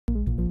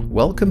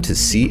Welcome to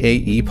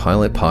CAE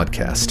Pilot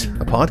Podcast,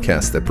 a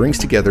podcast that brings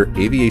together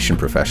aviation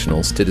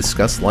professionals to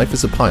discuss life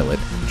as a pilot,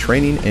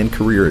 training, and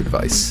career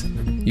advice.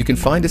 You can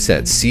find us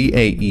at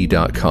cae.com/CAE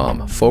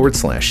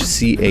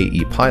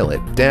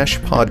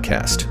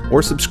Pilot-podcast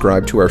or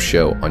subscribe to our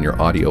show on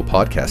your audio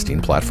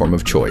podcasting platform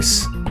of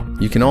choice.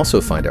 You can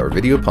also find our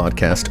video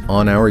podcast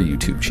on our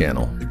YouTube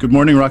channel. Good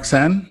morning,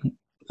 Roxane.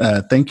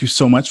 Thank you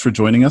so much for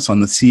joining us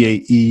on the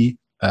CAE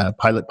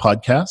Pilot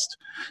Podcast.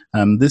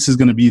 This is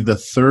going to be the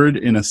third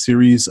in a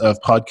series of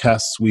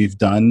podcasts we've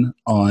done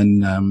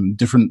on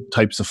different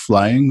types of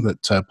flying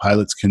that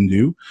pilots can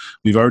do.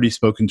 We've already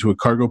spoken to a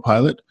cargo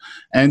pilot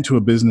and to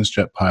a business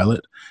jet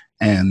pilot.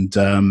 And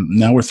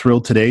now we're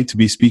thrilled today to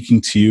be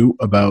speaking to you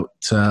about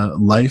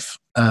life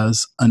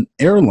as an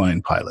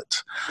airline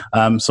pilot.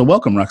 So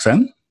welcome,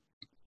 Roxane.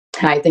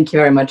 Hi, thank you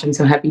very much. I'm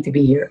so happy to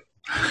be here.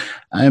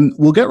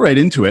 We'll get right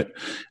into it.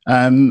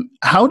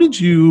 How did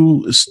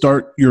you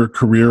start your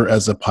career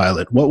as a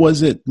pilot? What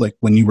was it like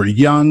when you were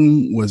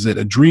young? Was it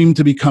a dream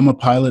to become a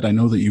pilot? I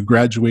know that you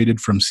graduated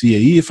from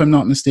CAE, if I'm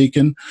not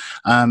mistaken.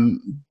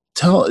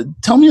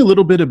 Tell me a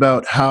little bit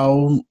about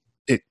how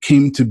it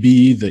came to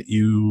be that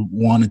you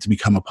wanted to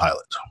become a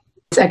pilot.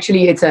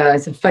 It's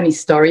a funny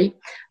story.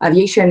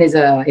 Aviation is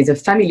a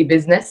family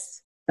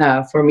business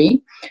for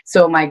me.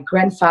 So my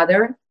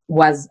grandfather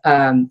was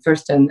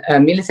first a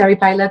military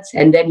pilot,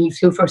 and then he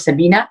flew for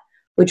Sabena,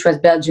 which was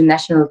Belgian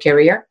national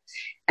carrier.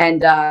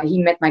 And he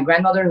met my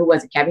grandmother, who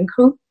was a cabin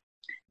crew.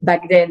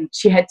 Back then,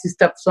 she had to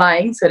stop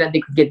flying so that they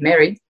could get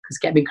married, because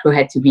cabin crew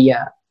had to be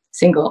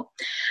single.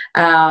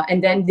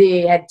 And then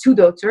they had two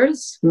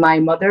daughters, my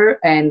mother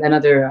and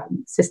another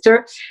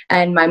sister.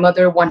 And my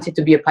mother wanted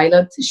to be a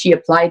pilot. She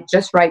applied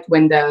just right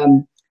when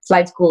the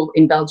flight school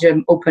in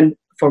Belgium opened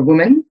for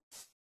women.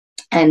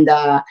 And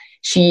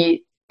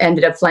she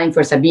ended up flying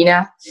for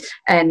Sabena,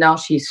 and now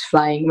she's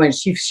flying. Well,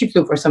 she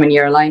flew for so many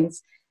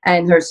airlines,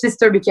 and her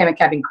sister became a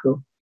cabin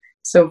crew.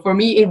 So for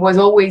me, it was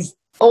always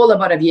all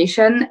about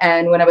aviation.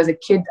 And when I was a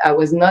kid, I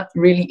was not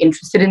really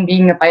interested in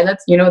being a pilot.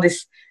 You know,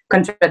 this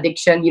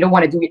contradiction. You don't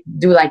want to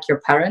do like your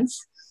parents.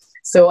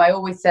 So I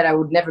always said I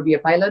would never be a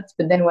pilot.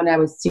 But then when I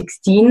was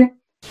 16,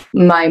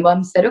 my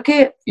mom said,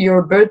 "Okay,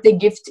 your birthday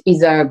gift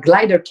is a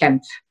glider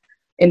camp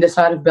in the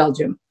south of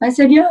Belgium." I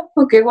said, "Yeah,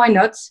 okay, why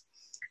not?"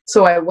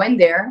 So I went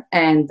there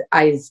and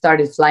I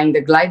started flying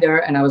the glider,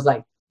 and I was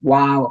like,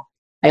 "Wow,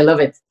 I love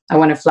it. I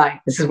want to fly.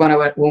 This is what I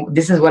want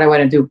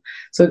to do."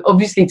 So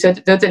obviously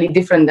totally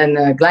different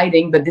than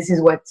gliding, but this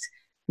is what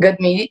got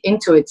me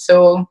into it.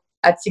 So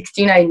at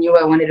 16, I knew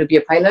I wanted to be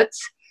a pilot.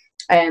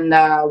 And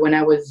when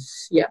I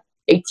was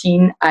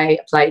 18, I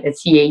applied at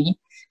CAE,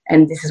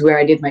 and this is where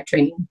I did my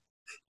training.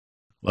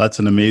 Well, that's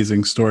an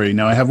amazing story.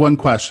 Now I have one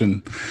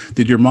question.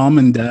 Did your mom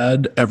and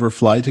dad ever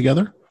fly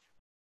together?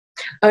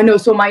 No,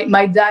 so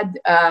my dad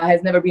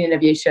has never been in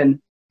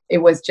aviation. It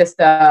was just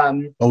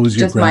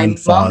just my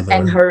mom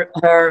and her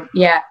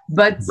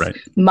But right.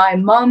 My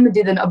mom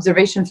did an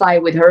observation fly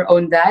with her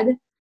own dad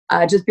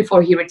just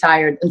before he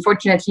retired.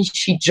 Unfortunately,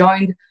 she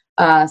joined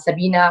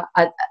Sabena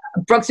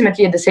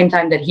approximately at the same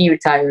time that he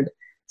retired.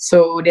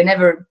 So they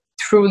never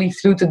truly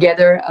flew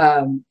together.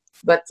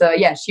 But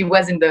she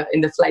was in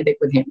the flight deck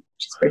with him,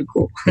 which is pretty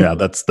cool. Yeah,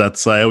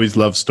 that's. I always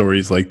love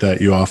stories like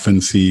that. You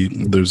often see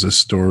there's a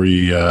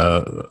story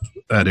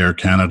at Air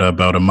Canada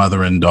about a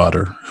mother and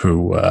daughter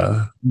who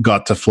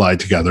got to fly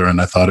together, and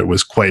I thought it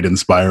was quite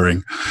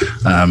inspiring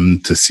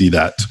to see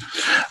that.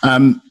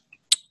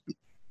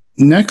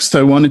 Next,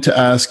 I wanted to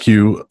ask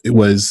you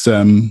was,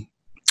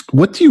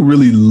 what do you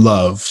really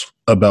love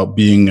about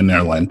being an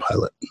airline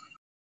pilot?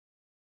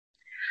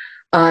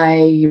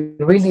 I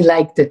really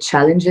like the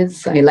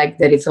challenges. I like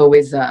that it's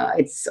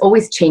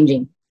always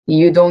changing.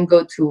 You don't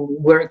go to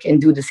work and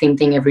do the same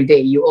thing every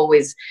day. You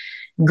always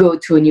go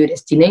to a new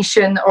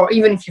destination, or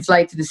even if you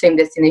fly to the same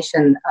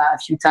destination a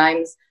few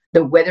times,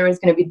 the weather is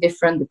going to be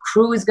different. The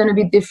crew is going to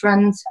be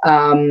different.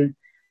 I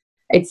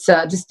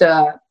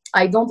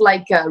don't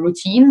like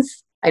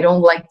routines. I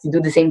don't like to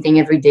do the same thing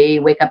every day,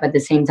 wake up at the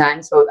same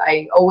time. So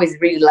I always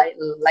really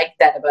like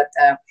that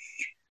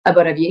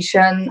about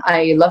aviation.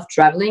 I love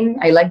traveling.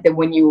 I like that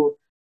when you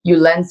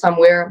land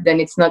somewhere, then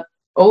it's not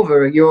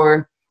over.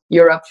 You're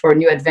up for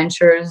new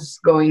adventures,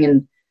 going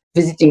and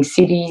visiting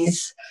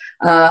cities.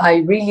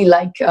 I really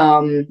like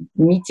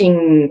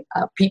meeting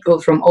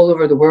people from all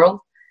over the world.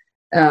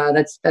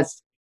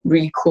 That's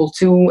really cool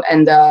too.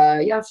 And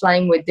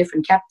flying with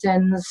different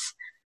captains,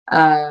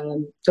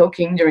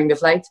 talking during the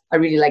flight. I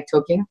really like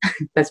talking.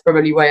 That's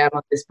probably why I'm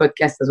on this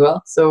podcast as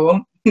well.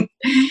 So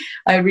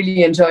I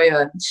really enjoy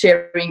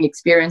sharing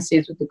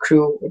experiences with the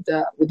crew,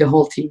 with the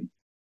whole team.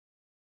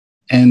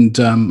 And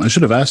I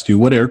should have asked you,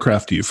 what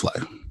aircraft do you fly?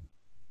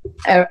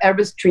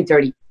 Airbus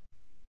 330.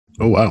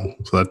 Oh wow!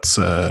 So that's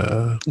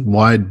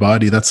wide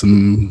body. That's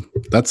some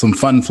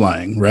fun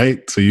flying, right?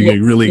 So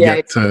you really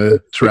get to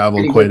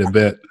travel quite a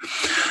bit.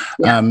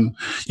 Yeah.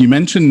 You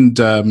mentioned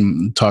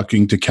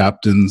talking to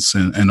captains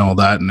and all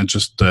that, and it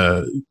just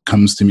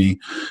comes to me.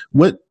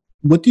 What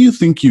do you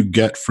think you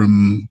get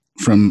from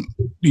from,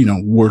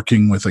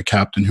 working with a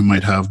captain who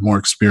might have more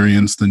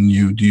experience than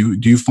you?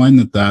 Do you find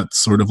that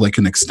that's sort of like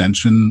an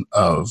extension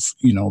of,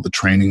 the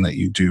training that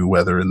you do,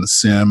 whether in the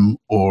sim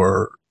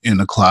or in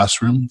a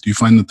classroom? Do you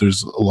find that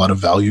there's a lot of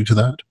value to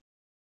that?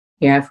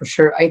 Yeah, for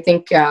sure. I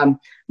think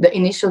the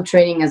initial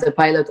training as a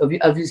pilot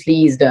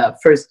obviously is the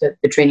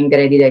training that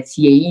I did at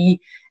CAE,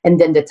 and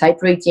then the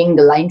type rating,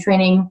 the line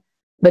training.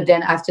 But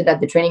then after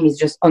that, the training is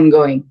just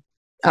ongoing.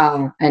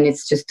 And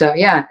it's just,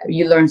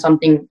 you learn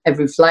something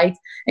every flight.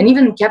 And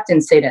even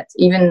captains say that.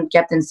 Even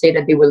captains say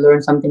that they will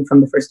learn something from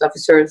the first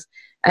officers.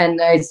 And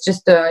it's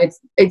just,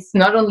 it's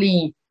not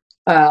only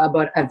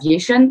about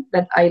aviation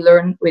that I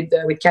learn with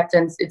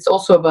captains. It's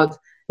also about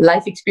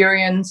life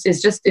experience.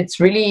 It's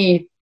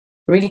really,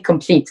 really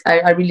complete.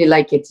 I really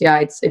like it.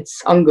 Yeah,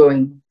 it's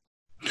ongoing.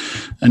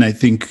 And I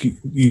think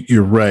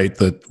you're right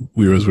that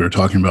as we were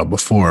talking about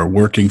before,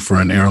 working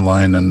for an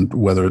airline, and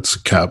whether it's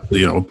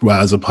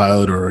as a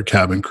pilot or a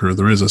cabin crew,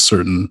 there is a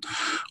certain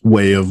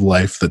way of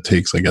life that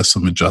takes, I guess,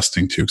 some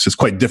adjusting to, because it's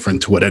quite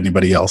different to what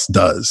anybody else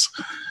does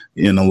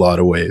in a lot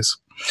of ways.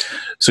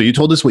 So you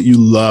told us what you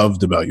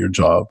loved about your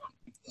job.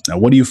 Now,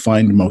 what do you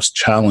find most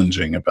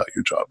challenging about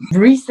your job?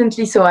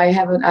 Recently, so I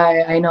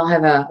now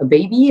have a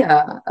baby,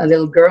 a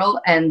little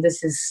girl, and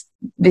this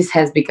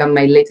has become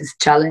my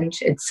latest challenge.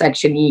 It's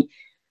actually,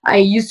 I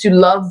used to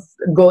love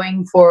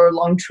going for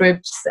long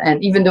trips,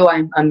 and even though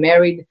I'm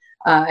married,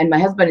 and my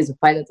husband is a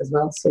pilot as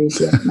well, so you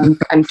see,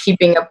 I'm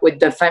keeping up with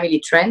the family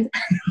trend.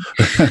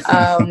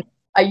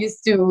 I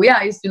used to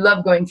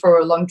love going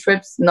for long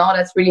trips. Now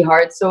that's really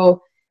hard.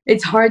 So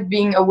it's hard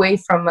being away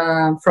from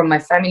my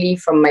family,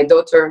 from my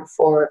daughter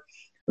for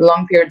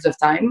long periods of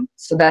time.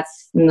 So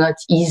that's not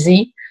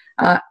easy.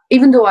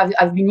 Even though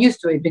I've been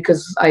used to it,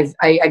 because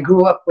I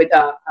grew up with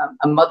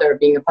a mother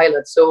being a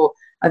pilot, so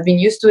I've been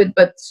used to it.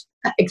 But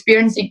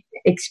experiencing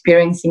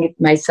it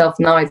myself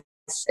now,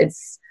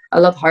 it's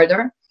a lot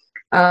harder.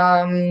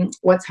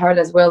 What's hard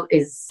as well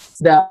is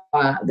the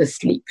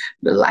sleep,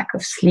 the lack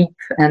of sleep,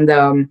 and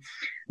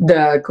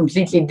the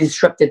completely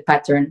disrupted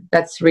pattern.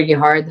 That's really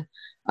hard.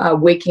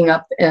 Waking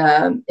up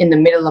in the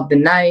middle of the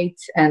night,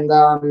 and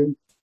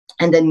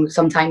then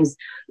sometimes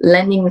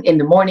landing in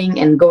the morning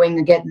and going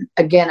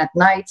again at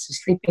night, so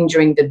sleeping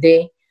during the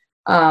day.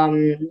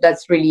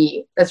 That's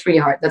really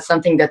hard. That's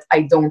something that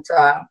I don't,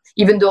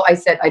 even though I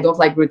said I don't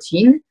like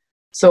routine,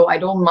 so I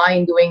don't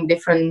mind doing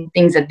different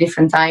things at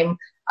different time,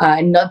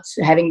 and not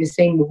having the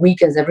same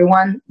week as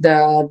everyone.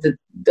 The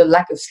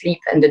lack of sleep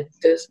and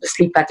the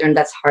sleep pattern,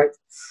 that's hard.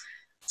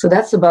 So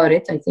that's about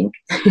it, I think.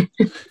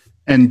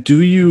 And do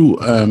you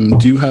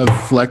have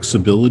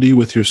flexibility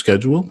with your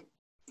schedule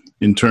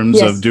in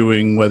terms of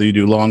doing, whether you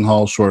do long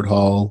haul, short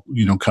haul,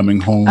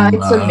 coming home?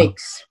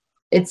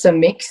 It's a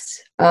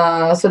mix.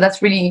 So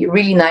that's really,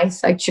 really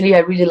nice. Actually, I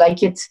really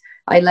like it.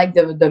 I like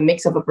the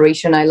mix of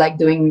operation. I like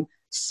doing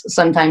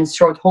sometimes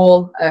short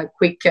haul,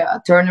 quick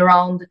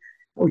turnaround,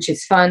 which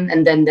is fun.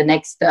 And then the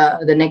next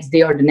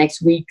day or the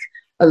next week,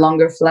 a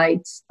longer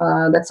flight.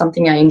 That's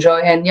something I enjoy.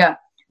 And yeah,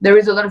 there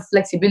is a lot of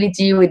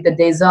flexibility with the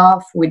days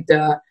off, with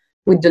the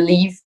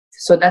leave.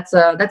 So that's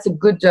a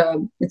good,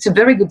 it's a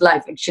very good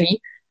life,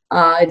 actually.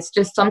 It's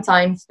just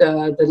sometimes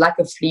the lack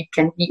of sleep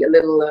can be a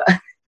little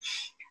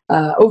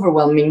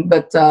overwhelming,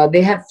 but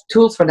they have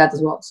tools for that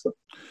as well. So.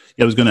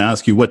 Yeah, I was going to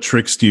ask you, what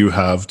tricks do you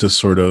have to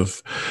sort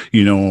of,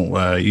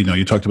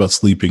 you talked about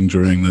sleeping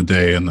during the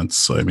day, and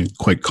that's,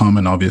 quite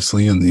common,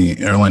 obviously, in the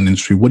airline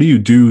industry. What do you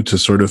do to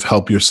sort of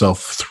help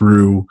yourself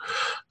through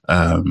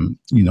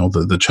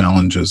the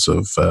challenges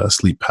of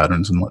sleep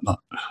patterns and whatnot?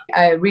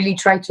 I really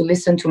try to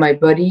listen to my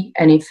body,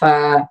 and if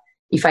I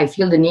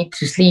feel the need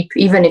to sleep,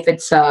 even if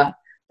it's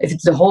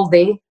the whole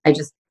day, I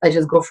just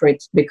go for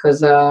it,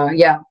 because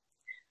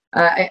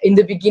in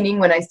the beginning,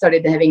 when I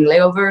started having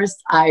layovers,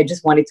 I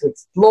just wanted to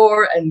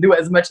explore and do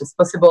as much as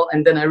possible,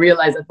 and then I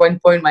realized at one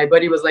point my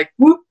body was like,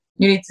 "Whoop,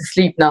 you need to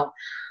sleep now."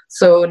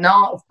 So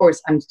now, of course,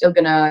 I'm still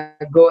gonna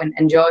go and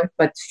enjoy,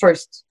 but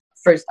first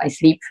I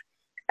sleep.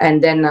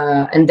 And then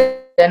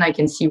I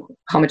can see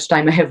how much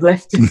time I have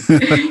left.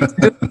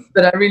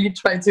 But I really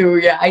try to.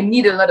 Yeah, I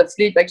need a lot of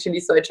sleep, actually,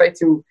 so I try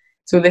to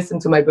listen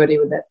to my body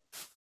with that.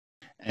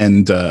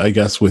 And I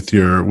guess with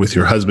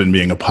your husband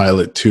being a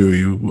pilot too,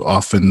 you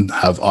often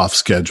have off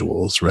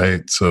schedules,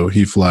 right? So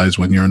he flies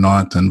when you're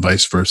not, and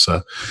vice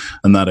versa,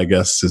 and that, I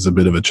guess, is a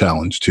bit of a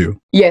challenge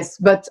too. Yes,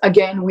 but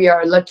again, we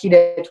are lucky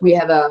that we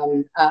have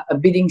a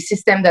bidding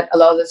system that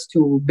allows us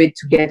to bid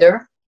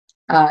together.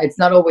 It's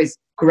not always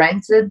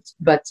granted,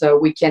 but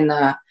we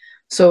can.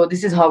 So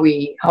this is how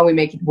we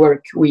make it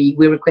work. We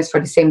request for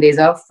the same days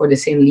off, for the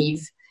same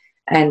leave,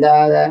 and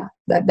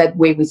that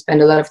way we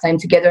spend a lot of time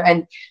together.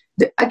 And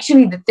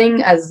actually, the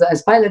thing as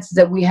pilots is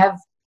that we have,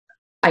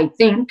 I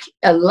think,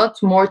 a lot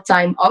more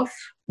time off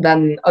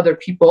than other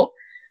people.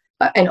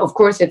 And of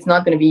course, it's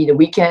not going to be the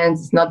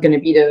weekends. It's not going to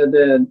be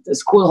the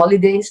school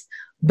holidays.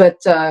 But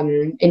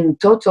in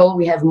total,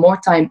 we have more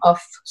time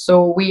off.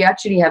 So we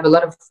actually have a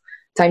lot of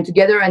time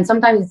together. And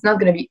sometimes it's not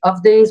going to be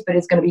off days, but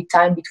it's going to be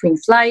time between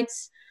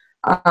flights,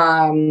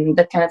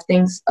 that kind of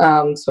things.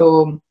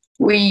 So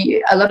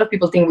a lot of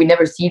people think we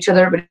never see each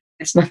other, but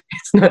it's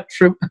not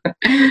true.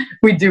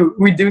 We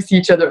do see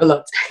each other a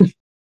lot.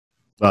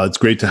 Well, it's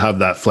great to have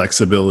that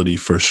flexibility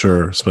for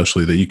sure,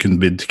 especially that you can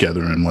bid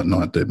together and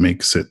whatnot. That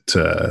makes it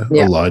a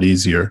lot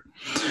easier.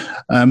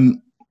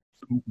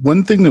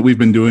 One thing that we've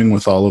been doing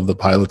with all of the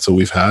pilots that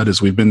we've had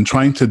is we've been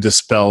trying to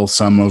dispel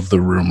some of the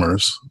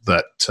rumors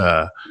that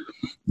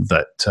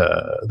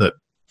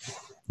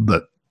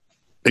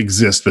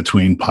exist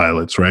between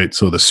pilots, right?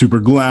 So the super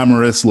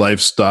glamorous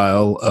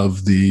lifestyle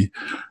of the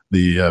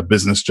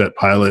business jet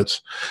pilot,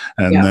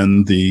 and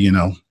then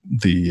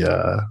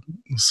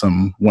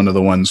one of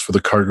the ones for the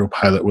cargo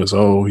pilot was,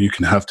 oh, you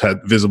can have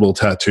visible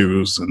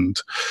tattoos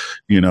and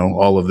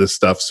all of this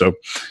stuff. So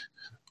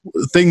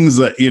things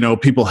that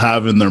people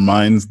have in their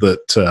minds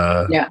that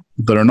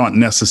are not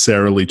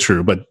necessarily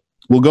true, but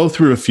we'll go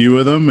through a few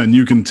of them and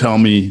you can tell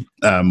me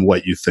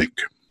what you think.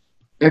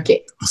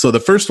 Okay. So the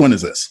first one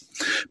is this: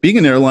 being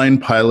an airline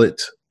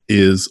pilot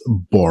is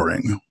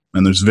boring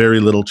and there's very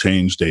little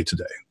change day to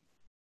day.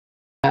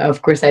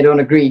 Of course, I don't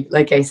agree.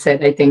 Like I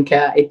said, I think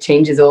it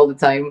changes all the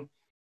time.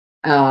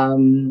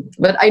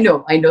 But I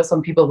know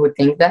some people who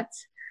think that.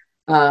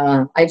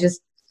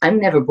 I'm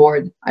never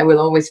bored. I will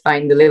always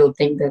find the little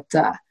thing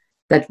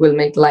that will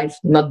make life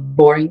not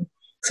boring.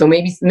 So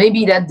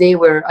maybe that day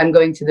where I'm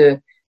going to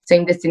the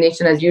same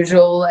destination as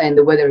usual and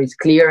the weather is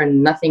clear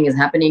and nothing is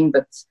happening,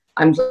 but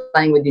I'm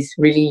flying with this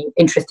really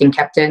interesting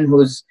captain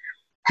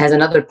has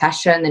another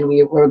passion, and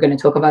we're going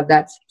to talk about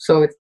that.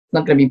 So it's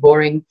not going to be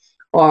boring.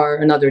 Or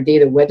another day,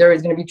 the weather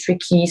is going to be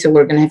tricky, so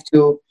we're going to have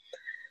to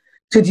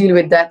deal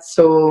with that.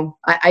 So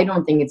I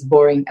don't think it's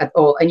boring at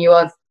all. And you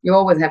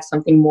always have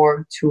something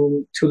more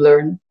to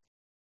learn.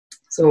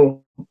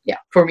 So yeah,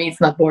 for me,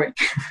 it's not boring.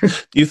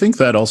 Do you think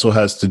that also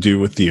has to do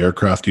with the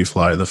aircraft you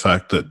fly? The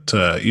fact that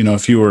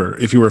if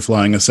you were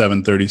flying a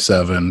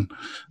 737,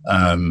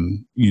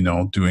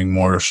 doing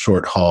more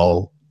short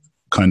haul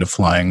kind of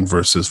flying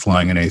versus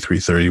flying an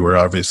A330, where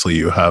obviously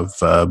you have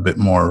a bit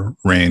more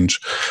range.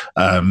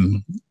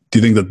 Do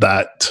you think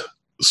that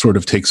sort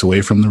of takes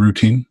away from the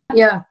routine?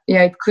 Yeah,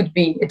 it could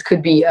be.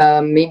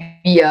 Maybe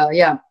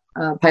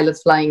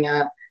pilots flying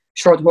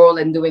short haul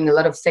and doing a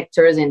lot of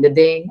sectors in the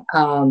day.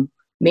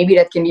 Maybe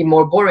that can be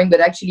more boring, but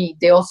actually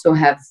they also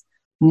have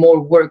more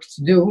work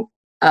to do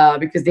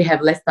because they have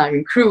less time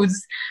in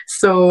cruise.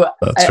 So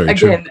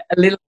again, a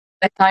little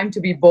less time to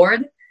be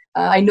bored.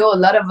 I know a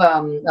lot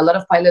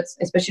of pilots,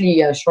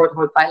 especially short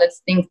haul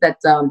pilots, think that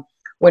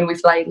when we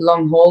fly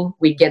long haul,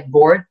 we get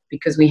bored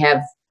because we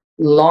have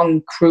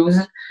long cruise.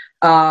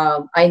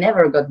 I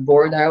never got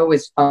bored. I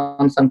always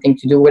found something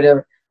to do,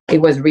 whether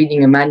it was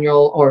reading a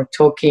manual or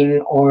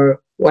talking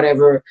or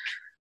whatever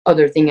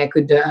other thing I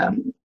could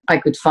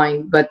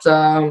find. But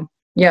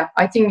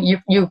I think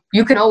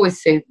you can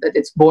always say that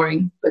it's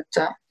boring, but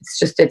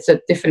it's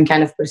a different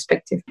kind of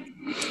perspective.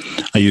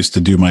 I used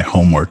to do my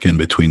homework in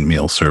between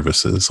meal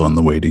services on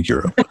the way to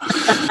Europe.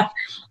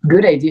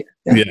 Good idea.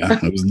 Yeah,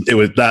 it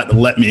was that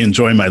let me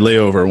enjoy my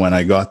layover when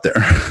I got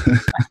there.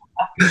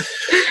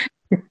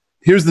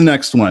 Here's the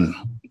next one.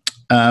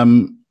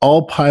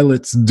 All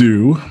pilots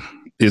do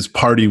is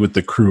party with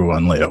the crew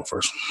on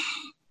layovers.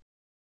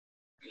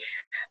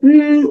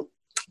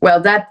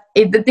 Well,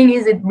 the thing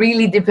is, it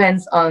really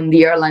depends on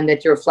the airline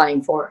that you're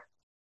flying for.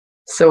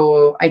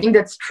 So I think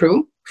that's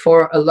true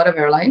for a lot of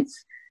airlines.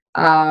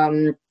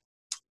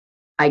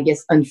 I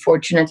guess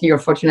unfortunately or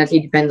fortunately,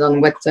 depends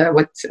on what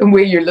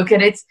way you look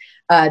at it.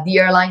 The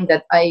airline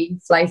that I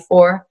fly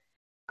for,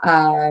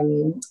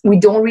 we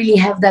don't really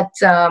have that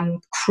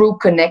crew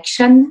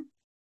connection,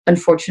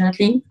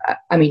 unfortunately.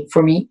 I mean,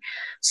 for me,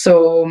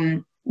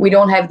 so we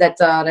don't have that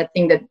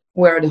thing that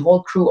where the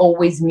whole crew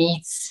always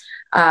meets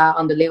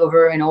on the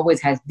layover and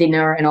always has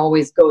dinner and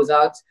always goes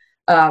out.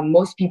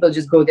 Most people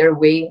just go their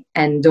way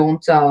and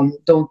don't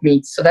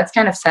meet. So that's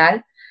kind of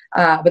sad.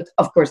 But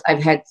of course,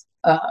 I've had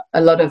a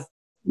lot of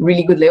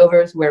really good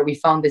layovers where we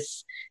found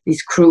this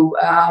crew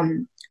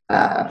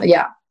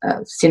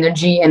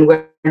synergy and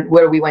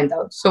where we went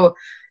out. So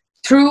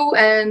true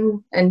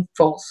and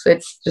false.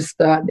 It's just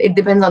it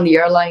depends on the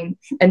airline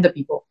and the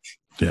people.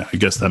 Yeah, I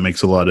guess that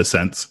makes a lot of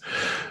sense.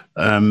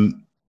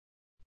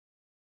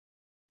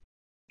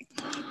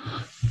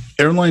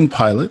 Airline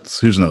pilots,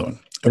 here's another one.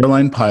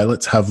 Airline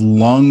pilots have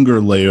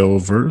longer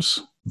layovers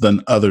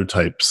than other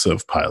types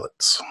of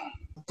pilots.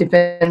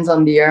 Depends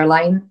on the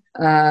airline.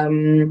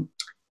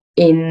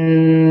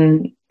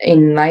 In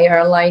my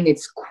airline,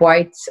 it's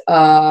quite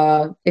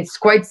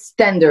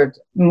standard.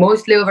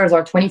 Most layovers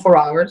are 24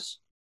 hours.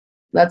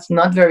 That's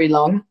not very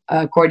long,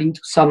 according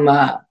to some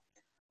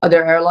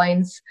other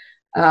airlines.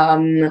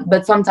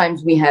 But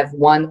sometimes we have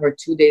 1 or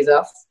 2 days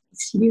off.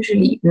 It's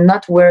usually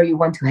not where you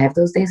want to have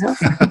those days off.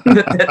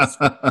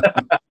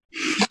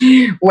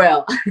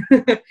 Well,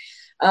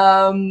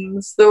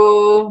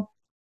 so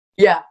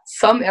yeah,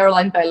 some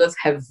airline pilots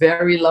have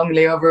very long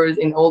layovers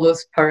in all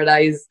those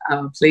paradise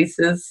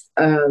places.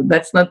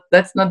 That's not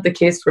the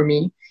case for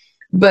me,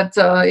 but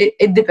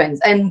it depends.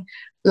 And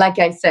like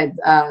I said,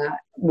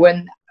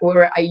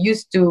 where I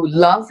used to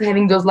love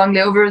having those long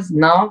layovers,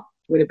 now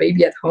with a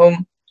baby at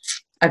home,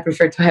 I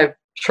prefer to have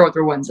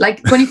shorter ones.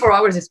 Like 24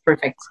 hours is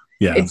perfect.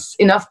 Yeah. It's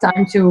enough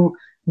time to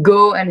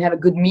go and have a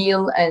good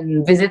meal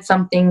and visit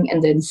something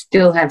and then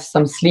still have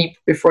some sleep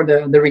before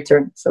the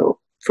return. So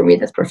for me,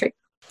 that's perfect.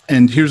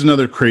 And here's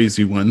another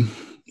crazy one,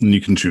 and you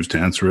can choose to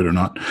answer it or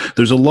not.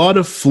 There's a lot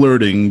of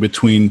flirting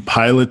between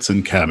pilots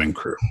and cabin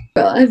crew.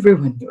 Well,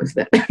 everyone knows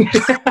that.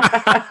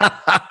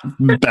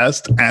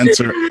 Best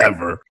answer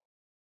ever.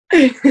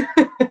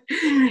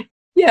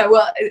 Yeah,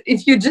 well,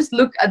 if you just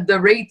look at the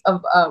rate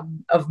of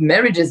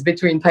marriages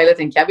between pilot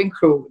and cabin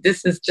crew,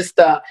 this is just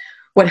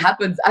what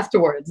happens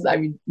afterwards. I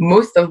mean,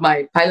 most of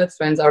my pilot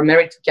friends are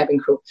married to cabin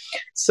crew,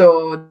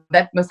 so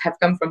that must have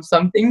come from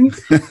something.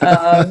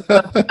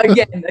 But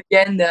again,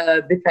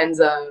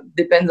 depends on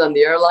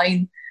the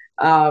airline.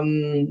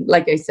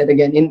 Like I said,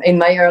 again, in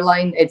my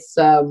airline, it's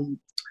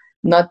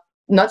not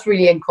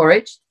really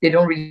encouraged. They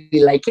don't really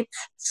like it,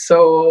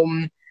 so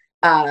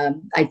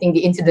I think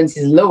the incidence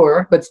is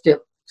lower, but still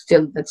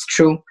that's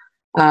true.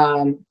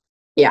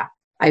 Yeah,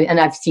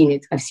 I've seen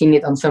it. I've seen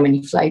it on so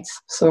many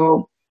flights.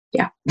 So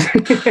yeah.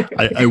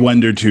 I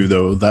wonder too,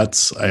 though.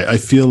 I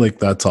feel like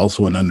that's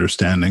also an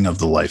understanding of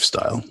the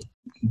lifestyle,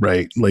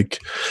 right?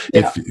 Like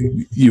if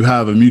you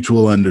have a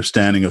mutual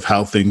understanding of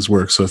how things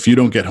work. So if you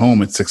don't get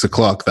home at 6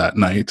 o'clock that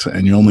night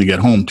and you only get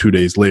home 2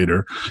 days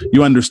later,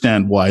 you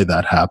understand why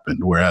that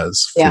happened.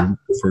 Whereas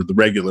for the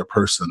regular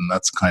person,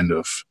 that's kind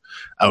of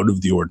out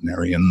of the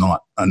ordinary and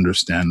not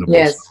understandable.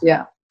 Yes.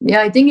 Yeah.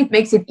 I think it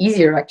makes it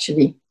easier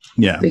actually.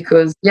 Yeah.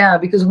 Because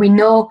we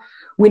know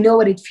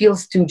what it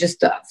feels to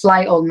just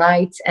fly all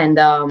night and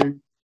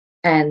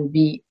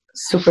be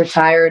super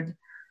tired.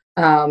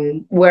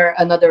 Where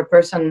another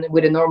person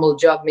with a normal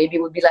job maybe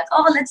would be like,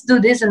 oh, let's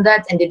do this and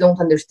that, and they don't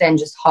understand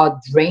just how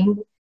drained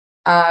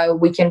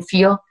we can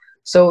feel.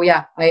 So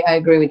yeah, I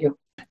agree with you.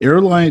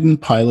 Airline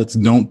pilots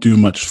don't do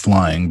much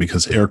flying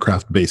because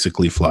aircraft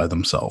basically fly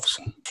themselves.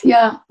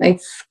 Yeah,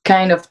 it's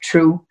kind of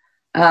true.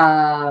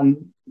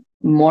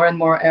 More and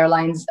more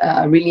airlines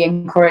really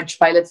encourage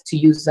pilots to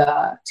use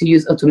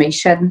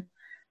automation.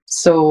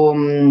 So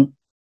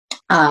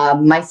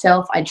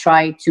myself, I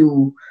try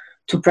to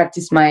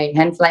practice my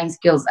hand flying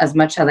skills as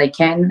much as I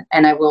can,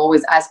 and I will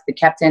always ask the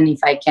captain if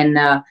I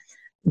can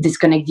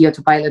disconnect the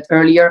autopilot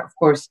earlier, of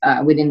course,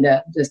 within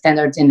the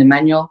standards in the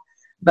manual.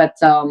 But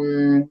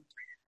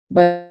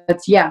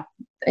yeah,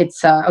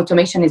 it's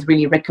automation is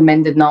really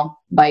recommended now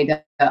by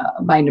the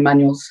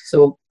manuals.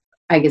 So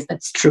I guess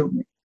that's true.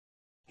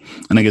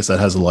 And I guess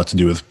that has a lot to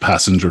do with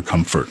passenger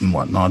comfort and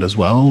whatnot as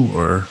well,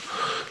 or?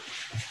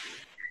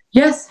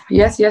 Yes,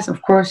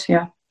 of course,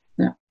 yeah.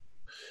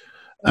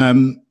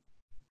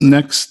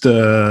 Next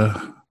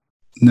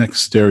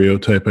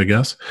stereotype, I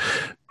guess.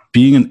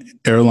 Being an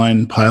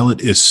airline pilot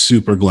is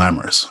super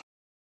glamorous.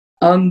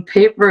 On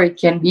paper, it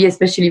can be,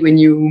 especially when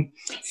you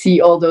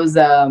see all those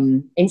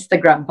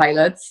Instagram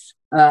pilots.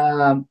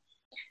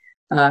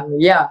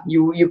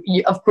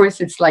 You of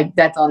course it's like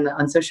that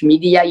on social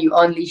media. You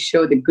only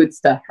show the good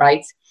stuff,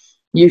 right?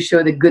 You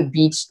show the good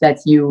beach that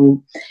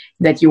you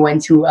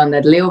went to on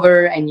that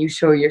layover, and you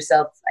show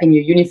yourself in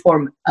your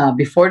uniform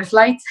before the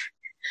flight,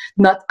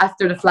 not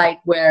after the flight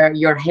where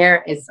your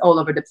hair is all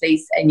over the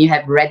place and you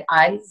have red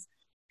eyes.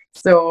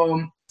 So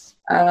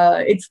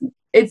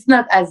it's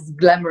not as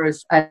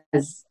glamorous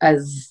as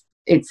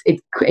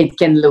it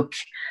can look.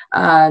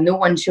 No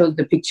one shows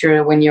the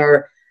picture when you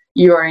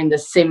are in the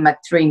same at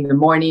 3 in the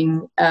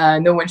morning.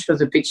 No one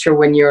shows a picture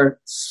when you're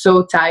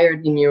so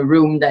tired in your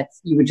room that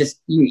you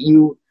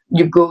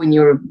go in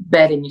your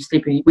bed and you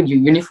sleep with your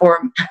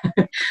uniform.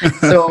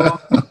 So,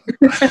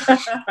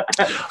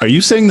 are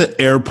you saying that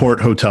airport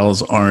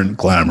hotels aren't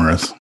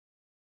glamorous?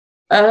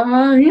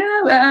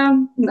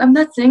 I'm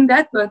not saying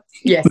that, but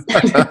yes.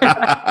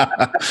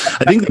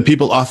 I think that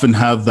people often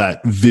have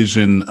that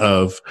vision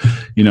of,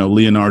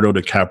 Leonardo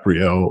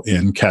DiCaprio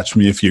in Catch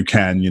Me If You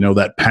Can,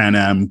 that Pan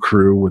Am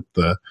crew with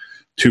the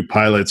 2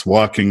 pilots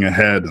walking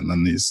ahead and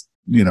then these,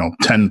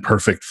 10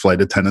 perfect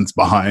flight attendants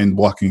behind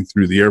walking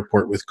through the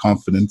airport with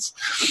confidence.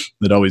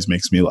 That always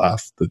makes me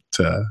laugh.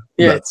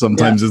 That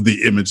sometimes is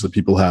the image that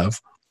people have.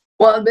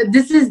 Well, but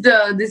this is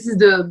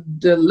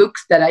the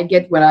looks that I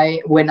get when I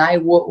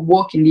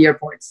walk in the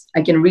airports.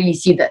 I can really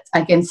see that.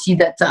 I can see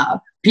that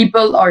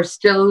people are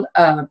still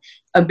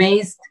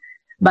amazed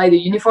by the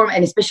uniform,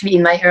 and especially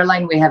in my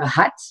airline, we have a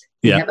hat.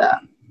 Yeah. We have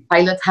a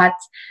pilot hat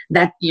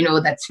that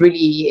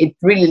it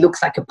really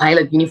looks like a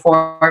pilot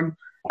uniform.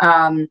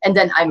 And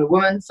then I'm a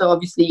woman, so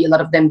obviously a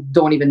lot of them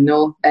don't even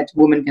know that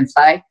women can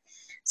fly.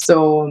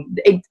 So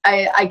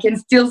I can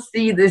still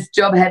see this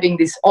job having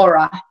this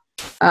aura.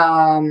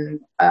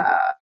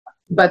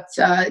 But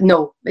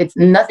no,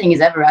 nothing is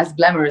ever as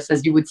glamorous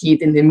as you would see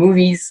it in the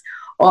movies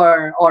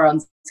or on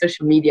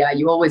social media.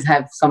 You always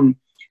have some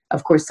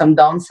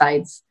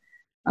downsides.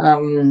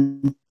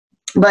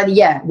 But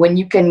yeah, when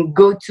you can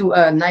go to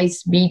a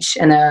nice beach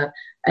and a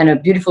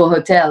beautiful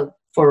hotel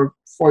for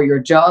your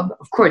job,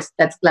 of course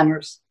that's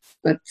glamorous.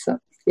 But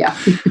Yeah.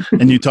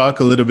 And you talk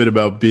a little bit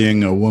about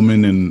being a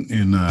woman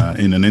in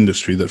an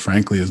industry that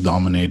frankly is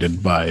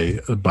dominated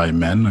by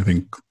men. I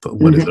think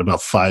what is it,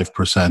 about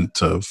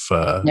 5%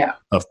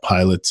 of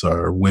pilots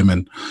are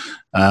women.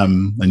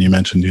 And you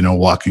mentioned,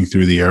 walking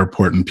through the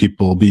airport and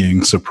people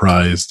being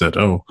surprised that,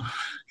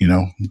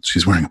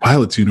 she's wearing a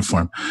pilot's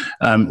uniform.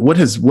 What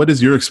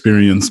has your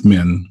experience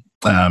been,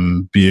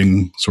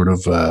 being sort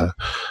of,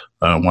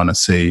 I want to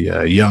say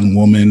a young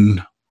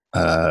woman,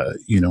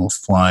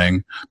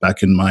 flying?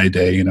 Back in my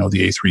day,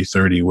 the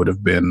A330 would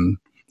have been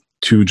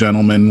two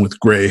gentlemen with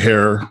gray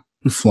hair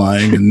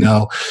flying. And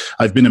now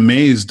I've been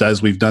amazed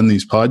as we've done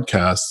these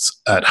podcasts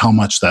at how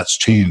much that's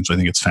changed. I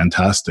think it's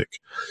fantastic.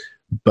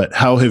 But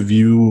how have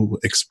you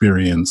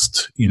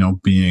experienced,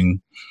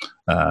 being,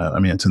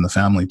 it's in the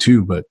family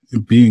too, but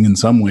being in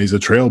some ways a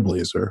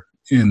trailblazer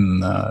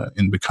in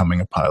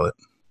becoming a pilot?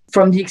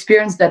 From the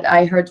experience that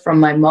I heard from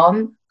my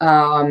mom,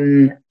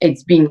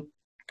 it's been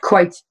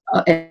quite,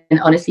 and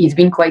honestly, it's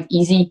been quite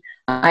easy.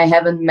 I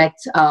haven't met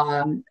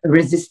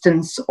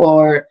resistance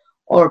or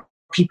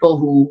people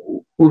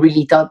who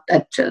really thought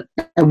that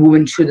a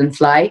woman shouldn't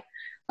fly.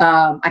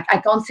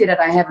 I can't say that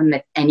I haven't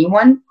met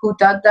anyone who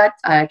thought that.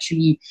 I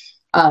actually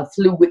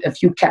flew with a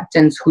few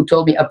captains who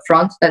told me up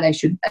front that I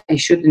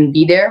shouldn't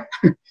be there.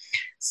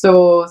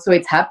 so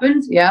it's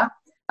happened, yeah.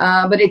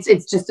 But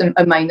it's just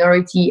a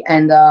minority,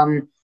 and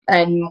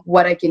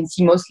what I can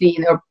see mostly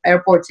in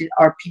airports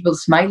are people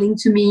smiling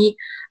to me.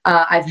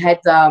 I've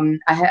had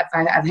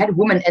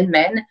women and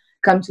men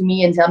come to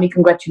me and tell me,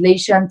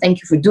 congratulations,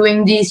 thank you for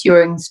doing this.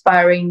 You're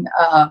inspiring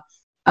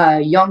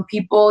young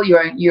people.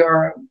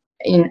 You're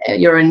an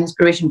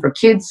inspiration for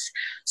kids.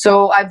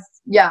 So I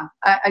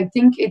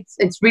think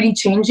it's really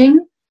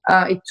changing.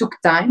 It took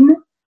time,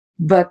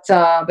 but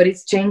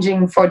it's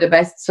changing for the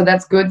best. So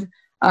that's good.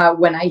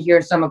 When I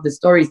hear some of the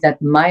stories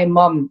that my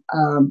mom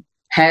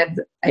had,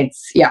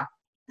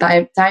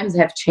 times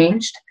have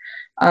changed.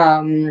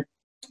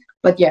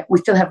 But yeah, we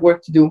still have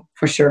work to do,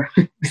 for sure.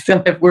 We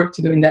still have work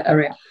to do in that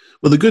area.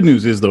 Well, the good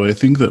news is, though, I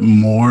think that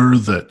more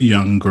that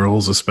young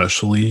girls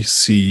especially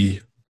see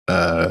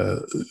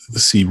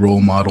role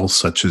models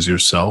such as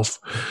yourself,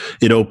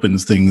 it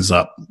opens things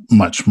up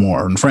much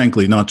more. And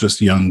frankly, not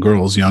just young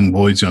girls, young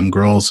boys, young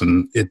girls,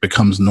 and it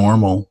becomes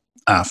normal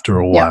after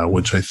a while,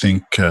 which I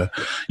think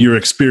your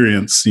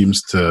experience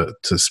seems to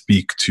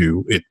speak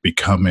to it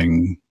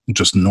becoming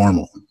just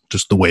normal,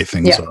 just the way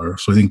things are.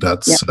 So I think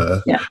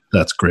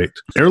that's great.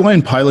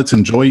 Airline pilots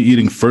enjoy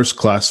eating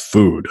first-class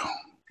food.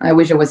 I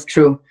wish it was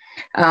true.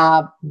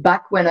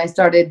 Back when I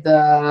started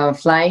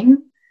flying,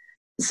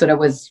 so that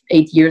was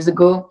 8 years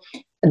ago,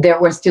 there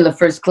was still a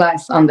first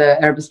class on the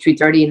Airbus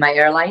 330 in my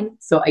airline.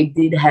 So I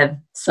did have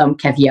some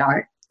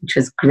caviar, which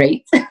was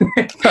great.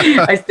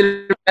 I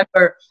still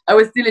remember, I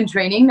was still in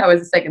training. I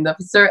was a second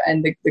officer,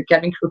 and the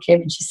cabin crew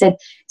came and she said,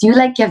 "Do you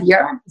like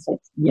caviar?" I was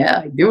like,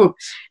 "Yeah, I do."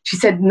 She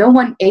said, "No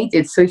one ate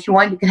it, so if you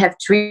want, you can have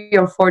 3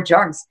 or 4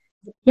 jars."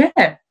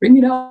 Yeah, bring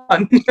it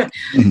on.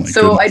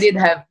 So I did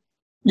have,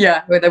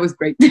 well, that was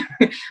great.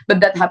 But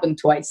that happened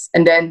twice.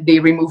 And then they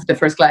removed the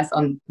first class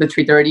on the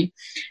 330.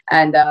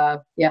 And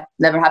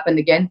never happened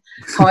again.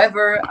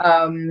 However,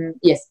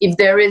 yes, if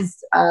there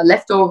is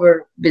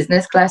leftover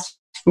business class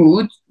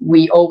food,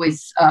 we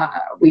always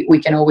we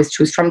can always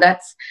choose from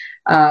that.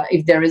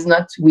 If there is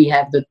not, we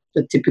have the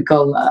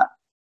typical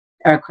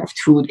aircraft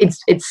food.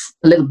 It's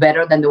a little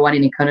better than the one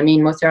in economy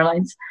in most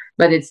airlines,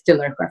 but it's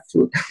still aircraft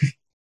food.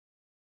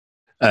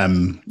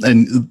 And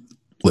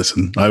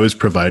listen, I was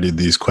provided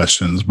these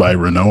questions by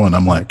Renault, and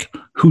I'm like,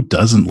 who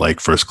doesn't like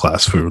first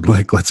class food?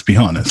 Like, let's be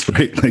honest,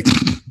 right? Like,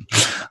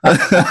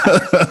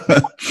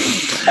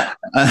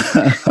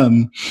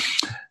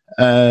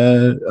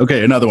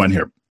 okay, another one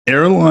here.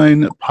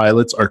 Airline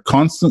pilots are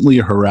constantly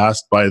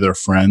harassed by their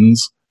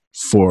friends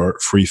for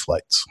free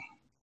flights.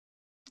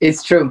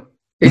 It's true.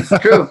 It's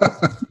true.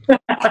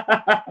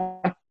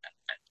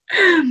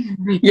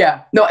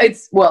 Yeah. No,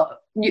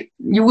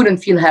 you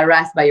wouldn't feel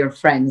harassed by your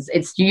friends.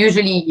 It's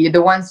usually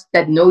the ones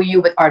that know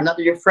you but are not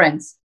your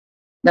friends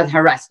that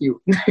harass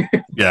you.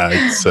 Yeah,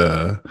 it's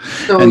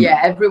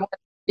everyone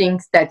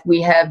thinks that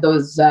we have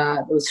those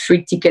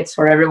free tickets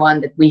for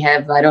everyone, that we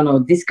have, I don't know,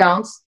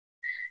 discounts.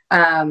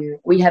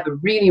 We have a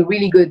really,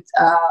 really good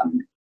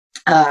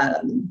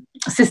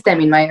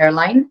system in my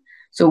airline,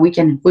 so we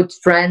can put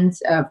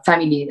friends,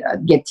 family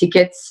get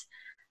tickets.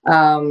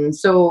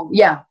 That's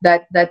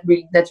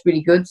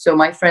really good. So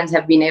my friends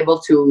have been able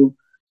to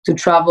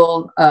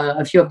travel,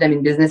 a few of them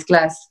in business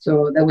class,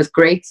 so that was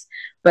great.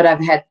 But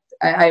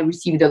I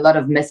received a lot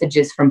of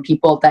messages from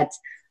people that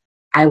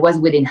I was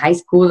with in high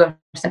school or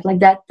something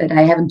like that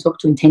I haven't talked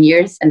to in 10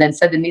 years. And then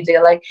suddenly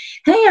they're like,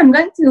 "Hey, I'm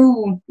going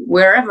to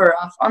wherever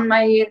on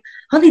my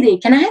holiday.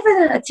 Can I have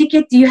a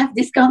ticket? Do you have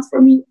discounts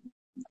for me?"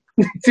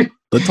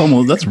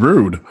 That's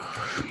rude.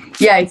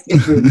 Yeah, it's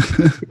good. It's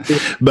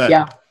good. But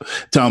Yeah.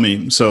 tell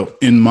me, so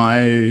in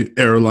my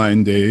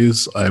airline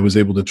days, I was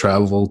able to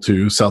travel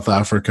to South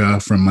Africa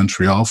from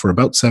Montreal for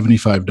about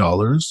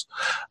 $75.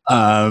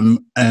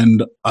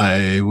 And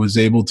I was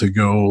able to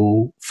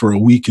go for a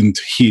week in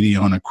Tahiti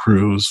on a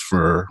cruise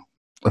for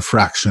a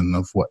fraction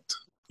of what,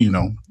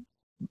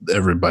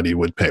 everybody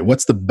would pay.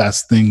 What's the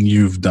best thing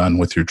you've done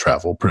with your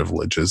travel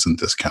privileges and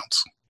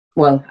discounts?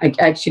 Well,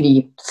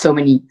 actually, so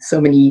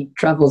many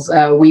travels.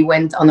 We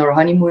went on our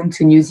honeymoon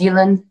to New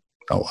Zealand.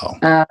 Oh,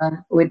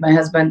 wow. With my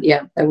husband.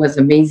 Yeah, that was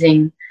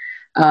amazing.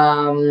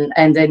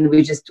 And then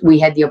we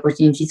had the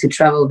opportunity to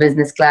travel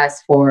business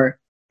class for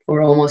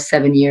almost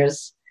 7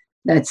 years.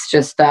 That's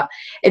just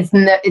it's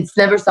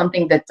never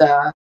something that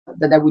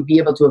I would be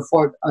able to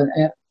afford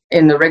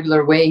in a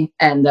regular way,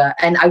 and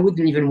I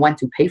wouldn't even want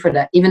to pay for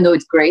that, even though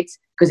it's great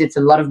because it's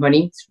a lot of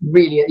money. It's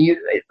really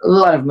a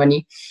lot of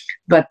money,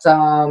 but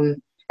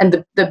and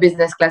the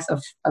business class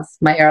of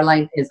my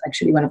airline is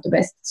actually one of the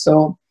best.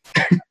 So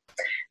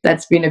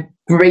that's been a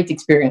great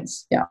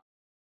experience. Yeah.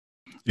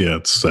 Yeah,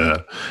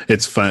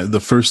 it's fun. The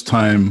first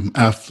time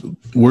after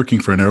working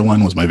for an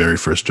airline was my very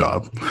first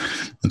job.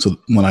 And so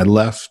when I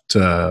left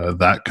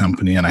that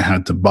company and I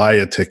had to buy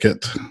a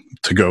ticket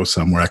to go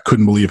somewhere, I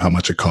couldn't believe how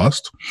much it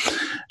cost.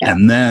 Yeah.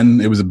 And then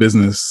it was a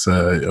business,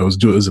 it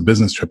was a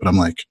business trip, and I'm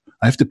like,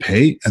 I have to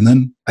pay, and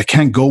then I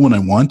can't go when I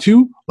want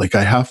to. Like,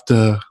 I have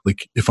to,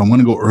 like, if I want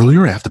to go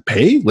earlier, I have to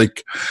pay.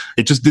 Like,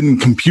 it just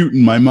didn't compute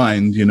in my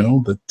mind,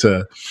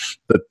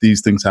 that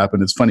these things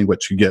happen. It's funny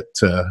what you get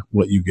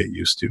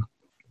used to.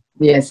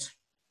 Yes.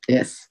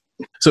 Yes.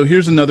 So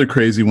here's another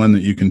crazy one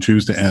that you can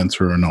choose to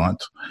answer or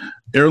not.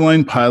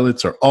 Airline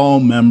pilots are all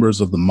members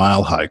of the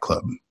Mile High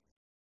Club.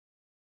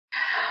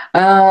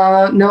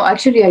 No,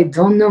 actually, I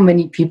don't know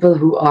many people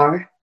who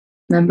are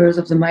members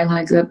of the Mile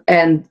High Club,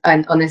 and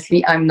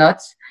honestly, I'm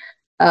not,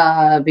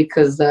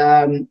 because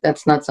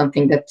that's not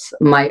something that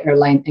my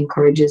airline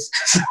encourages.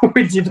 So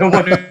we didn't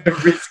want to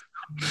risk.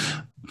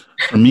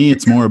 For me,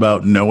 it's more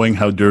about knowing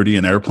how dirty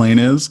an airplane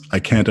is. I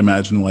can't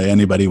imagine why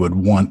anybody would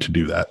want to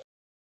do that.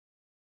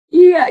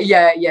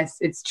 Yes,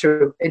 it's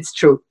true. It's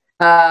true.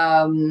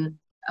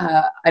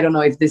 I don't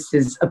know if this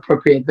is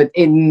appropriate, but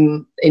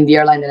in the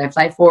airline that I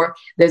fly for,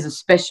 there's a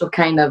special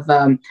kind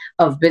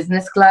of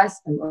business class,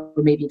 or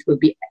maybe it will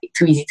be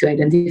too easy to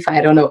identify.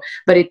 I don't know,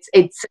 but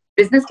it's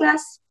business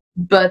class,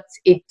 but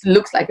it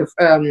looks like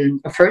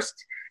a first,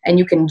 and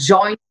you can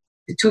join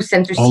the two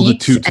center seats. All the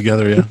two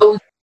together,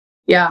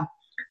 yeah.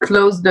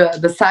 Close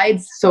the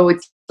sides, so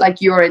it's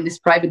like you're in this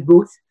private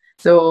booth.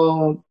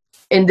 So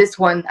in this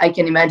one, I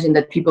can imagine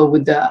that people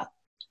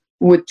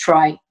would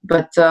try,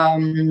 but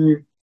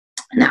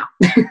no.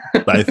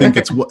 I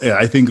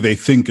think they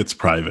think it's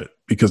private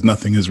because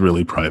nothing is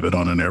really private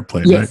on an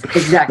airplane. Yes, right?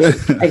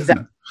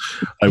 Exactly.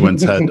 I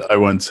once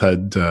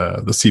had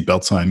the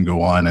seatbelt sign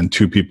go on, and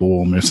two people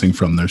were missing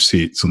from their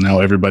seat. So now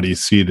everybody's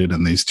seated,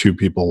 and these two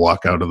people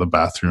walk out of the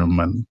bathroom,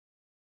 and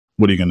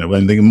what are you going to do?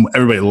 I think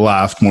everybody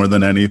laughed more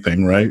than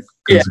anything, right?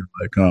 Yeah.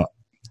 Like, oh,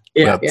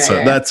 yeah,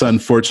 that's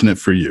unfortunate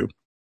for you.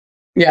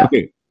 Yeah.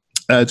 Okay.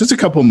 Just a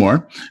couple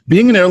more.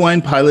 Being an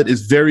airline pilot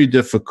is very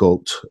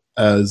difficult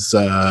as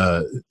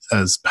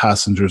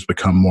passengers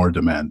become more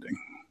demanding.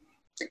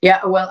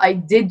 Yeah, well,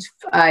 I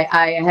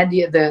had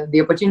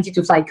the opportunity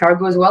to fly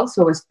cargo as well.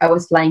 So I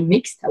was flying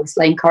mixed. I was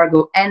flying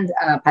cargo and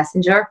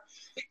passenger,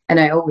 and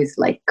I always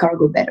like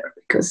cargo better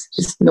because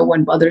just no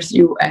one bothers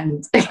you.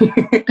 And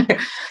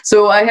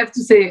so I have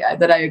to say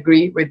that I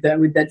agree with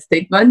that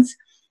statement.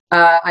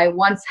 I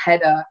once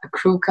had a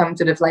crew come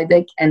to the flight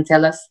deck and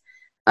tell us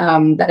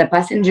that a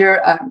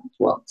passenger,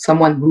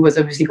 someone who was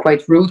obviously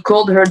quite rude,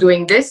 called her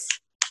doing this.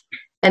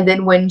 And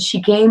then when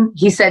she came,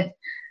 he said,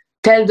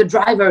 "Tell the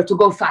driver to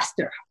go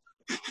faster."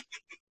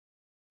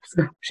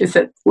 So she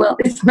said, well,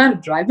 it's not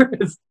a driver,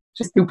 it's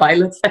just two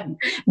pilots, and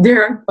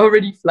they're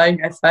already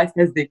flying as fast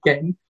as they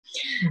can.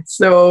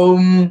 So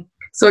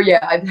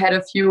yeah, I've had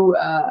a few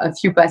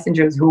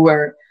passengers who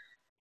were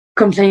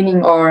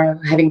complaining or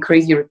having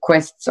crazy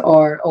requests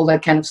or all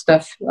that kind of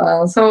stuff.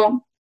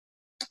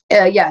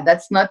 Yeah,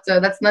 that's not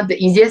the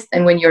easiest.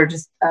 And when you're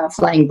just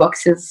flying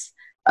boxes,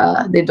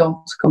 they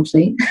don't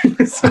complain.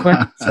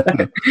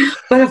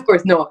 But of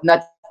course, no,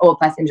 not all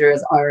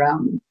passengers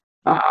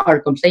are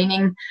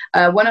complaining.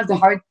 One of the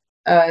hard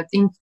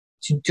things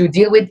to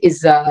deal with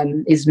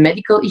is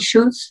medical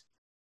issues,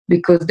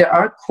 because there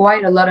are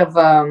quite a lot of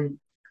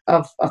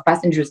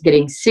passengers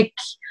getting sick.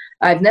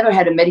 I've never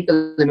had a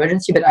medical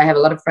emergency, but I have a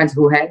lot of friends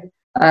who had.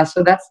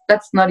 So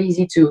that's not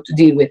easy to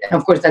deal with. And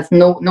of course, that's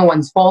no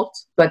one's fault,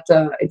 but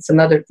it's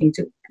another thing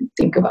to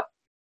think about.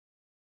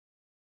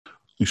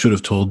 You should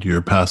have told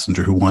your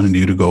passenger who wanted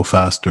you to go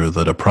faster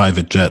that a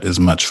private jet is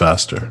much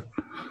faster.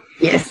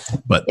 Yes.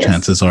 But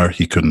chances are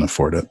he couldn't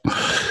afford it.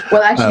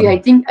 Well, actually, I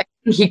think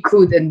he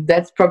could, and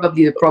that's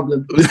probably the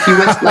problem. He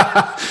was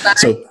like,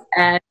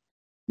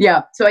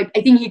 so I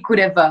think he could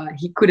have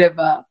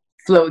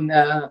flown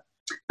a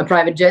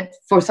private jet.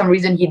 For some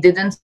reason, he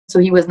didn't. So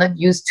he was not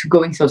used to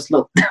going so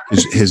slow.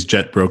 His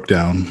jet broke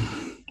down.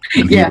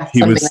 And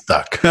he was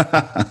stuck.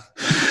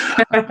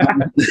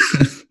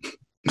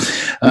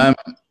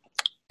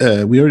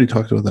 We already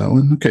talked about that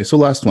one. Okay, so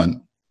last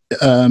one.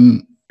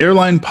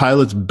 Airline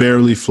pilots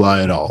barely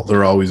fly at all.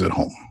 They're always at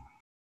home.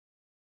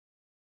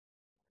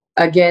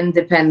 Again,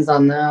 depends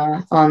on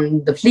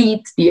the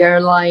fleet, the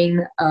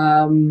airline.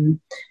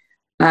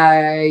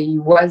 I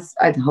was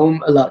at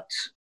home a lot.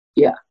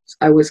 Yeah,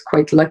 I was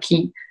quite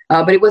lucky.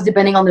 But it was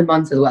depending on the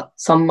months as well.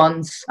 Some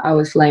months I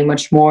was flying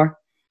much more.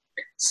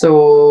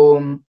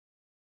 So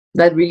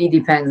that really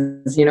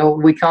depends. You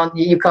know,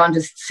 you can't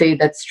just say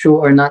that's true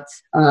or not.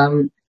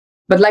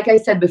 But like I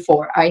said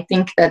before, I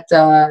think that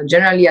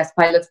generally as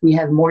pilots we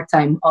have more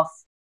time off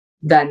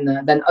than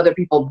other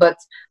people. But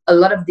a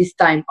lot of this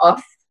time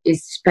off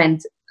is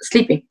spent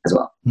sleeping as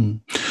well.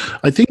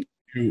 I think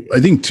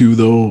too,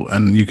 though,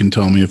 and you can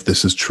tell me if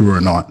this is true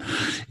or not,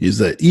 is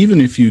that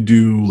even if you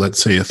do,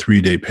 let's say, a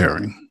 3-day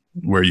pairing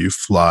where you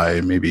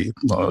fly, maybe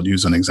I'll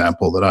use an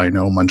example that I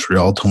know,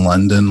 Montreal to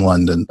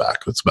London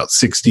back. It's about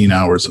 16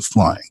 hours of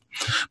flying.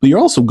 But you're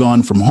also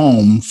gone from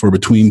home for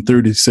between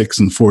 36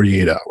 and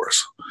 48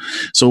 hours.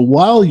 So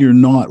while you're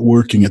not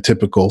working a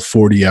typical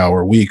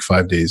 40-hour week,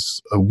 5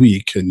 days a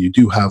week, and you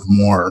do have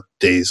more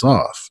days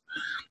off,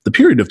 the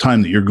period of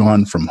time that you're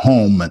gone from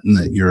home and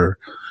that you're,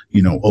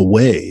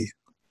 away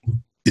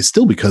is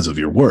still because of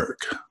your work.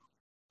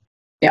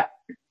 Yeah.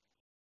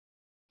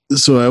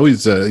 So I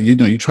always,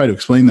 you try to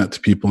explain that to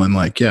people and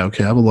like, yeah,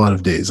 okay, I have a lot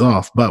of days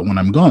off, but when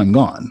I'm gone, I'm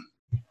gone.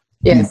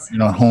 Yes. You're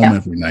not home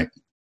every night.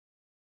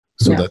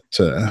 So that,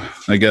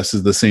 I guess,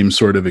 is the same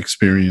sort of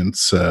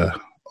experience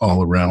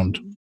all around.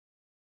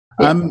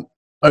 Yeah.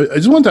 I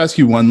just want to ask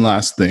you one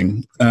last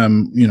thing.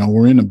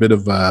 We're in a bit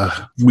of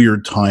a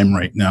weird time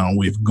right now.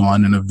 We've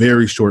gone in a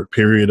very short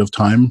period of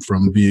time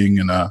from being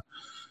in a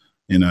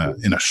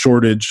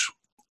shortage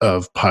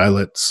of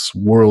pilots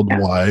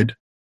worldwide,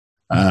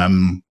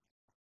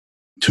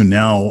 to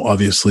now,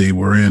 obviously,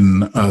 we're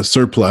in a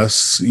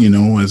surplus,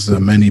 as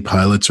many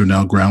pilots are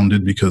now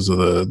grounded because of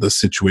the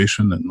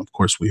situation. And of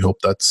course, we hope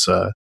that's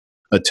a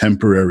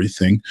temporary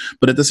thing.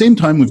 But at the same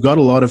time, we've got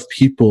a lot of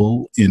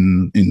people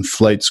in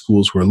flight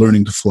schools who are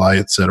learning to fly,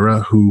 etc.,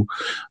 who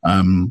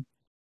are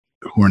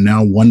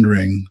now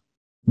wondering,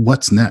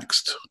 what's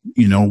next?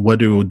 What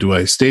do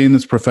I stay in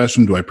this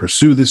profession? Do I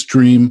pursue this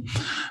dream?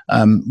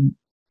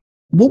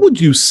 What would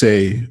you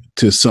say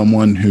to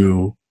someone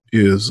who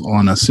is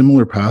on a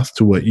similar path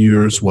to what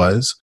yours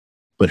was,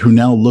 but who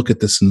now look at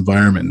this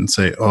environment and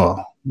say,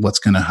 oh, what's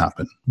going to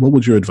happen? What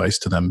would your advice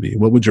to them be?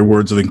 What would your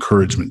words of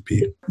encouragement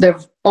be?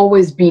 There've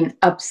always been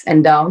ups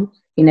and downs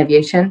in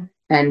aviation.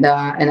 And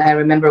I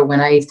remember when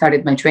I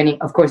started my training,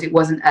 of course, it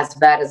wasn't as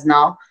bad as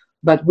now,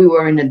 but we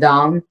were in a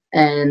down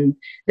and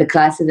the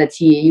classes at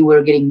CAE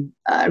were getting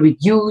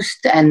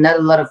reduced and not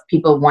a lot of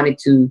people wanted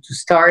to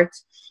start.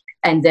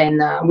 And then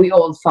we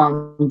all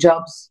found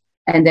jobs.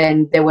 And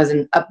then there was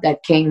an up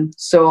that came.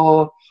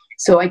 So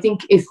I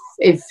think if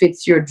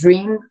it's your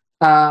dream,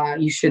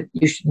 you should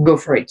go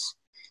for it.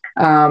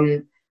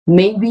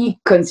 Maybe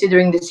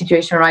considering the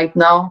situation right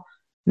now,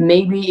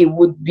 maybe it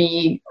would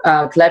be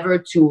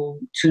clever to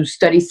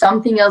study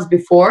something else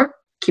before,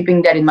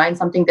 keeping that in mind,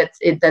 something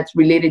that's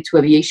related to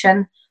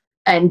aviation,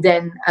 and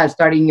then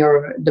starting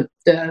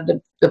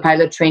the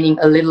pilot training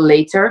a little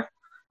later.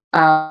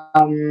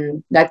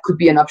 That could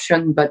be an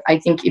option. But I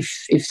think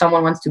if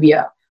someone wants to be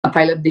a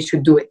pilot, they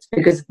should do it,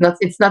 because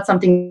it's not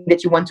something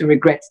that you want to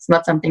regret. It's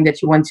not something that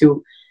you want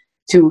to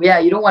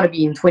you don't want to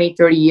be in 20,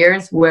 30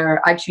 years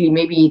where actually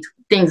maybe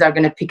things are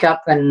going to pick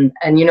up and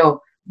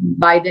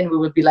by then we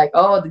would be like,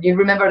 oh, do you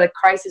remember that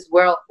crisis?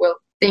 Well,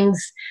 things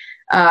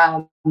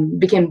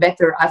became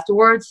better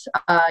afterwards.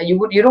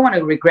 You don't want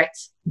to regret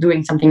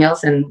doing something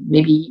else and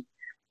maybe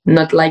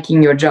not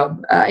liking your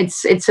job.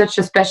 It's such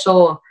a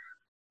special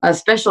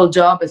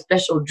job, a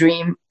special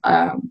dream.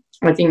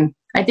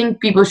 I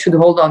think people should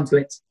hold on to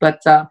it. But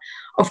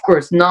of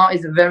course, now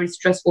is a very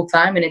stressful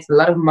time and it's a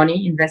lot of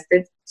money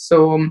invested.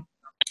 So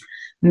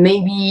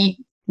maybe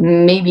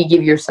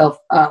give yourself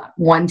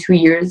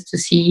 1-2 years to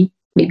see,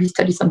 maybe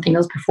study something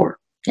else before.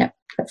 Yeah,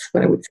 that's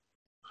what I would say.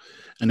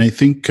 And I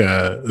think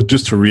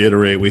just to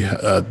reiterate,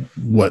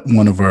 what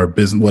our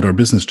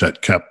business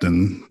jet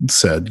captain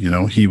said.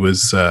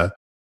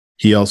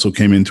 He also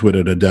came into it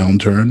at a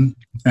downturn,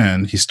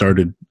 and he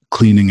started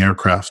cleaning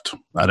aircraft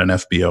at an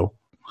FBO.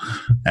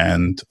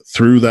 And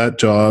through that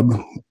job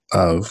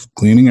of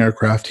cleaning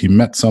aircraft, he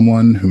met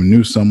someone who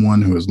knew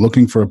someone who was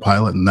looking for a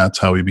pilot, and that's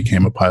how he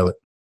became a pilot.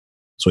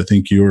 So I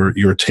think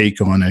your take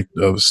on it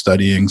of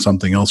studying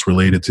something else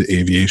related to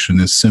aviation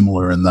is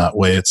similar in that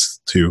way. It's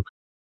to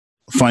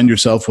find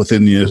yourself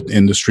within the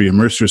industry,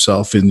 immerse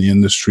yourself in the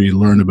industry,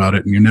 learn about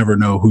it, and you never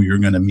know who you're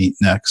going to meet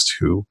next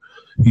who,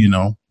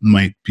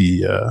 might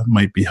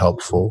be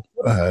helpful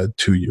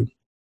to you.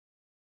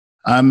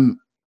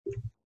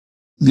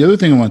 The other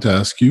thing I want to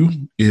ask you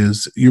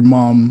is, your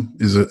mom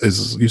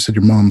you said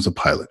your mom's a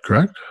pilot,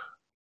 correct?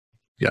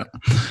 Yeah.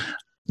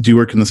 Do you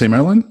work in the same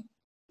airline?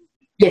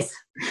 Yes.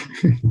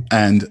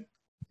 And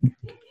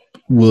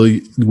will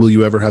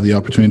you ever have the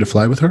opportunity to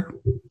fly with her?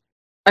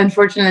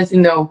 Unfortunately,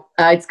 no.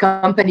 It's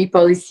company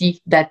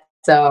policy that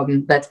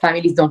that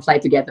families don't fly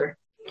together.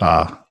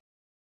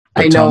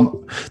 I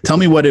know. Tell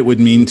me what it would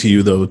mean to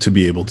you, though, to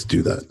be able to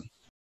do that.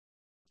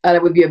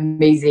 That would be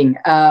amazing.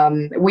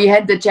 We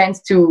had the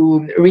chance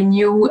to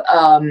renew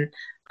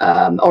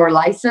our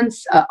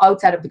license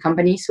outside of the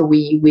company, so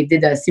we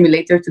did a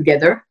simulator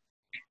together.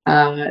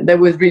 That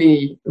was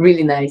really,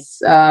 really nice.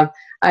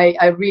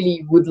 I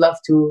really would love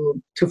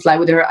to fly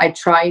with her. I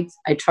tried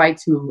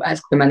to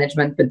ask the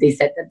management, but they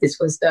said that this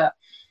was the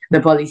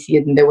policy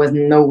and there was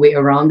no way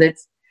around it.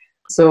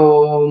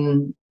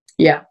 So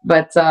yeah,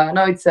 but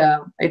no,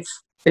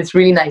 it's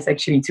really nice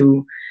actually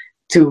to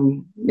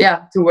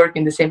work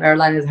in the same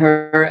airline as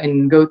her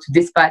and go to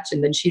dispatch,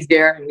 and then she's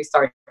there and we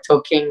start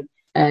talking,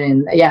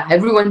 and yeah,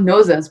 everyone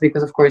knows us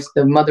because of course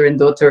the mother and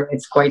daughter,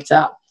 it's quite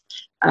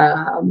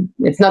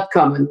it's not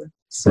common.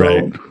 So.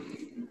 Right.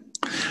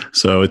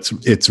 So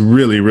it's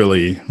really,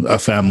 really a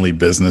family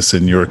business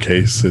in your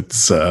case.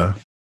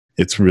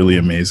 It's really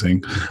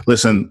amazing.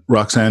 Listen,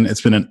 Roxane,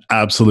 it's been an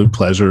absolute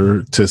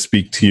pleasure to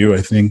speak to you.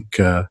 I think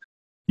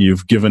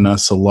you've given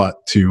us a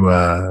lot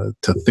to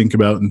think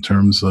about in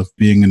terms of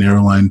being an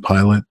airline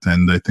pilot,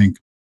 and I think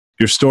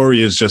your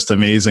story is just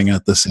amazing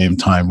at the same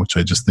time, which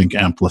I just think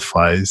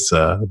amplifies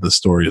the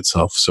story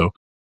itself. So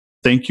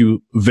thank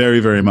you very,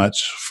 very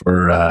much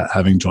for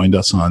having joined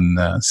us on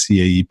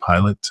CAE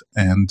Pilot,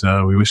 and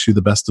we wish you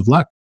the best of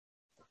luck.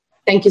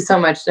 Thank you so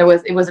much. It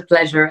was a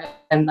pleasure,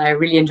 and I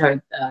really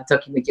enjoyed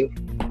talking with you.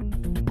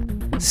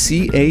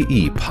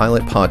 CAE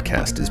Pilot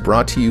Podcast is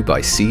brought to you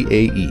by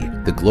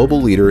CAE, the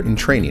global leader in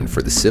training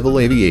for the civil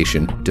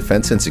aviation,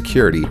 defense and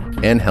security,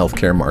 and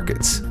healthcare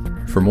markets.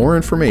 For more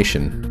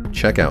information,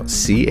 check out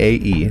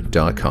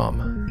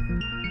cae.com.